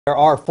There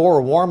are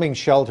 4 warming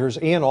shelters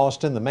in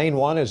Austin. The main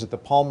one is at the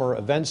Palmer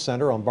Event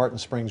Center on Barton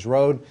Springs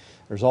Road.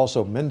 There's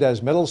also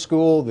Mendez Middle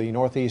School, the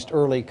Northeast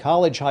Early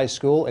College High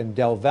School, and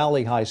Del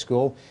Valley High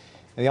School.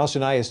 And the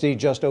Austin ISD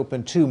just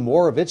opened 2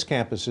 more of its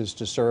campuses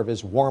to serve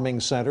as warming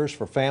centers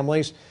for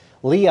families.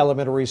 Lee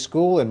Elementary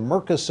School and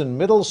Murchison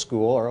Middle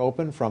School are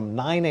open from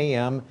 9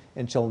 a.m.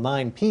 until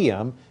 9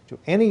 p.m. to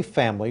any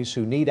families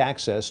who need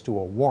access to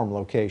a warm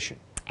location.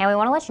 And we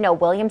want to let you know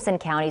Williamson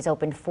County's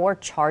opened 4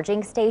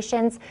 charging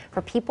stations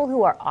for people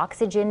who are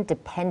oxygen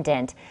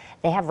dependent.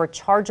 They have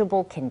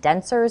rechargeable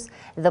condensers.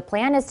 The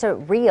plan is to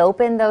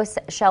reopen those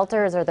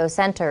shelters or those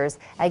centers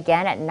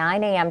again at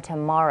 9 a.m.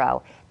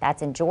 tomorrow.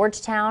 That's in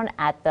Georgetown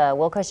at the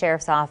Wilco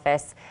Sheriff's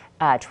Office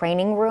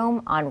training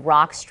room on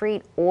Rock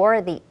Street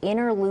or the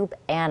Inner Loop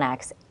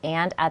Annex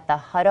and at the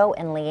Hutto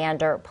and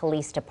Leander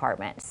Police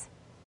Departments.